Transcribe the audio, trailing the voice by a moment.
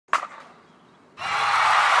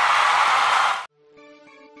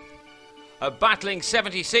A battling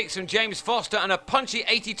 76 from James Foster and a punchy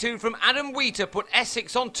 82 from Adam Wheater put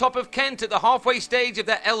Essex on top of Kent at the halfway stage of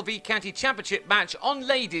their LV County Championship match on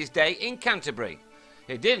Ladies' Day in Canterbury.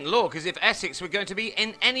 It didn't look as if Essex were going to be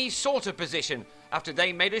in any sort of position after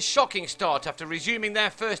they made a shocking start after resuming their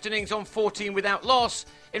first innings on 14 without loss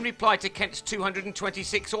in reply to Kent's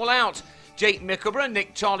 226 all out. Jake Mickleborough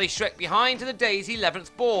nicked Charlie Shrek behind to the day's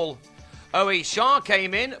 11th ball. Oe Shah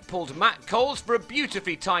came in, pulled Matt Coles for a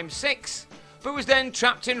beautifully timed 6, but was then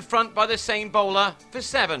trapped in front by the same bowler for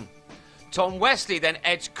 7. Tom Wesley then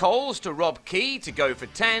edged Coles to Rob Key to go for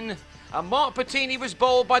 10, and Mark Patini was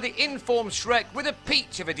bowled by the informed Shrek with a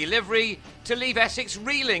peach of a delivery to leave Essex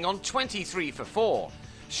reeling on 23 for 4.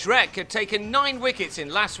 Shrek had taken 9 wickets in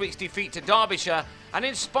last week's defeat to Derbyshire, and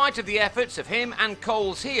in spite of the efforts of him and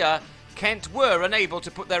Coles here, Kent were unable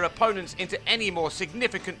to put their opponents into any more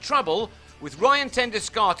significant trouble, with Ryan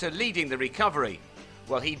Tenduscarter leading the recovery.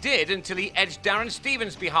 Well, he did until he edged Darren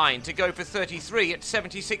Stevens behind to go for 33 at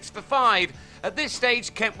 76 for 5. At this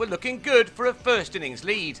stage, Kent were looking good for a first innings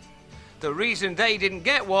lead. The reason they didn't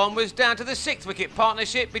get one was down to the 6th wicket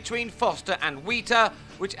partnership between Foster and Wheater,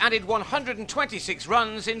 which added 126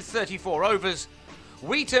 runs in 34 overs.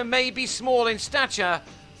 Wheater may be small in stature,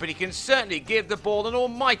 but he can certainly give the ball an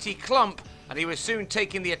almighty clump, and he was soon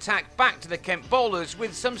taking the attack back to the Kent bowlers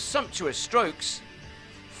with some sumptuous strokes.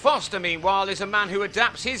 Foster, meanwhile, is a man who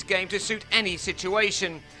adapts his game to suit any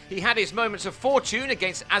situation. He had his moments of fortune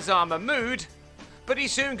against Azhar Mahmood, but he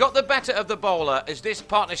soon got the better of the bowler as this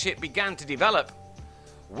partnership began to develop.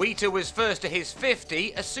 Wheater was first to his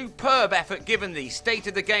 50, a superb effort given the state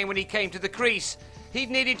of the game when he came to the crease. He'd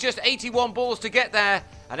needed just 81 balls to get there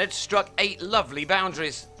and had struck 8 lovely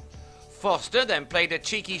boundaries. Foster then played a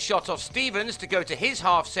cheeky shot off Stevens to go to his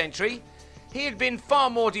half-century. He had been far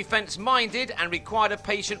more defence-minded and required a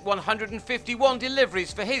patient 151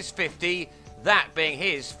 deliveries for his 50, that being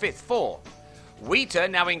his 5th 4. Wheater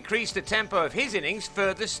now increased the tempo of his innings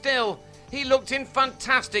further still. He looked in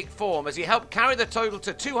fantastic form as he helped carry the total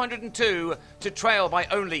to 202 to trail by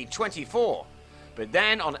only 24. But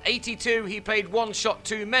then on 82 he played one shot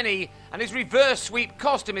too many and his reverse sweep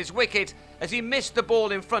cost him his wicket as he missed the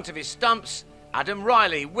ball in front of his stumps, Adam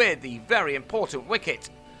Riley with the very important wicket.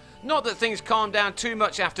 Not that things calmed down too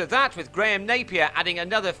much after that, with Graham Napier adding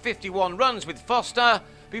another 51 runs with Foster,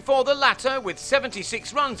 before the latter, with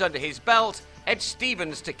 76 runs under his belt, edged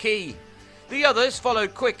Stevens to key. The others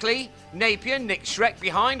followed quickly. Napier nicked Shrek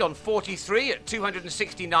behind on 43 at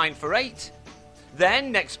 269 for 8.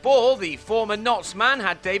 Then, next ball, the former Notts man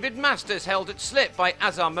had David Masters held at slip by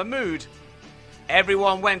Azhar Mahmood.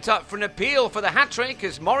 Everyone went up for an appeal for the hat-trick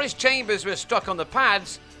as Maurice Chambers was struck on the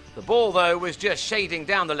pads. The ball, though, was just shading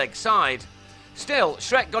down the leg side. Still,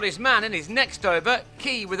 Shrek got his man in his next over,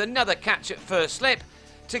 Key with another catch at first slip,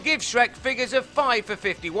 to give Shrek figures of 5 for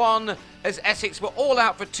 51, as Essex were all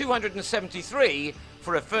out for 273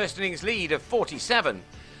 for a first innings lead of 47.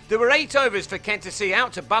 There were 8 overs for Kent to see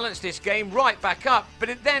out to balance this game right back up, but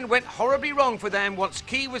it then went horribly wrong for them once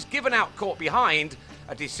Key was given out caught behind,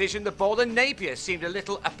 a decision the bowler Napier seemed a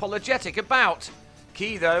little apologetic about.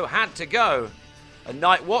 Key, though, had to go. A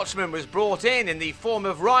night watchman was brought in the form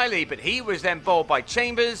of Riley, but he was then bowled by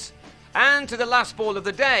Chambers. And to the last ball of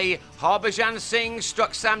the day, Harbhajan Singh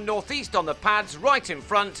struck Sam Northeast on the pads right in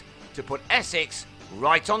front to put Essex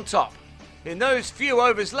right on top. In those few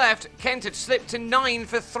overs left, Kent had slipped to 9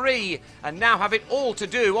 for 3 and now have it all to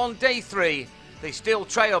do on day 3. They still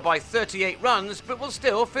trail by 38 runs, but will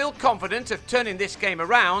still feel confident of turning this game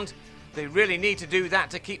around. They really need to do that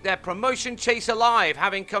to keep their promotion chase alive,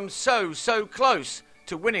 having come so close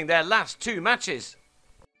to winning their last 2 matches.